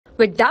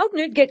With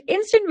Doubtnut, get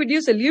instant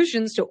video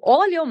solutions to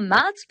all your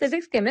maths,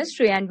 physics,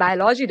 chemistry, and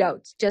biology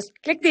doubts. Just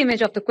click the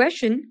image of the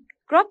question,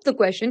 crop the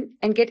question,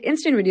 and get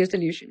instant video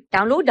solution.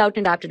 Download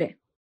Doubtnut app today.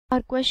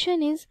 Our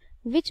question is,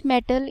 which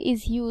metal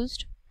is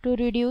used to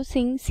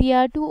reducing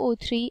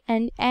Cr2O3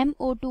 and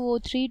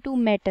MO2O3 to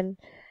metal?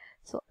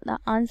 So the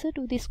answer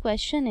to this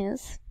question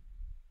is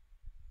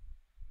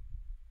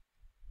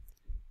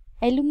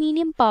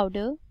aluminium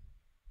powder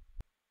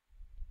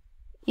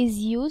is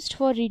used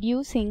for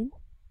reducing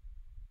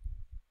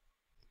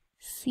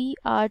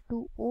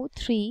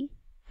Cr2O3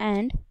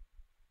 and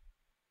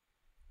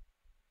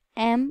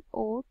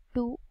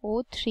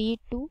MO2O3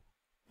 to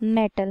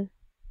metal.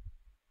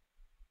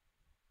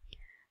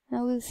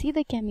 Now we'll see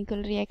the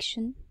chemical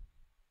reaction.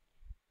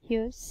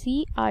 Here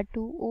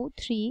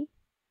Cr2O3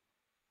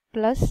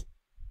 plus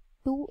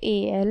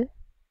 2Al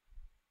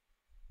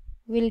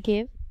will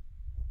give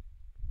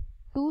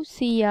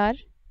 2Cr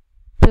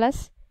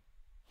plus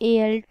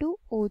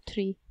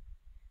Al2O3.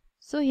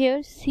 So here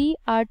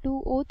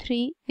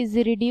Cr2O3 is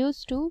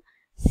reduced to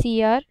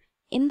Cr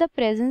in the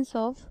presence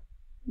of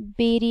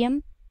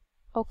barium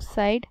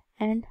oxide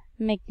and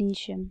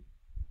magnesium.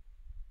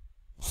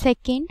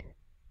 Second,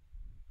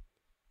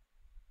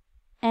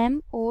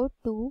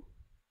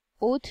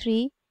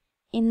 MO2O3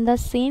 in the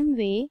same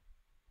way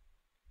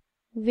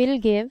will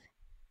give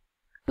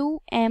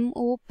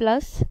 2MO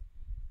plus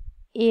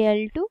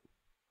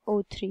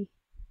Al2O3.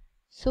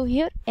 So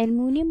here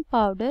aluminum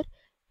powder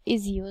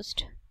is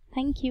used.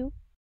 Thank you.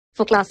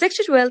 For class 6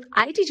 to 12,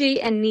 IIT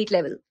JEE and NEET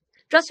level.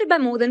 Trusted by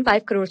more than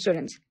 5 crore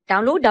students.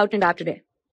 Download Doubtnut app today.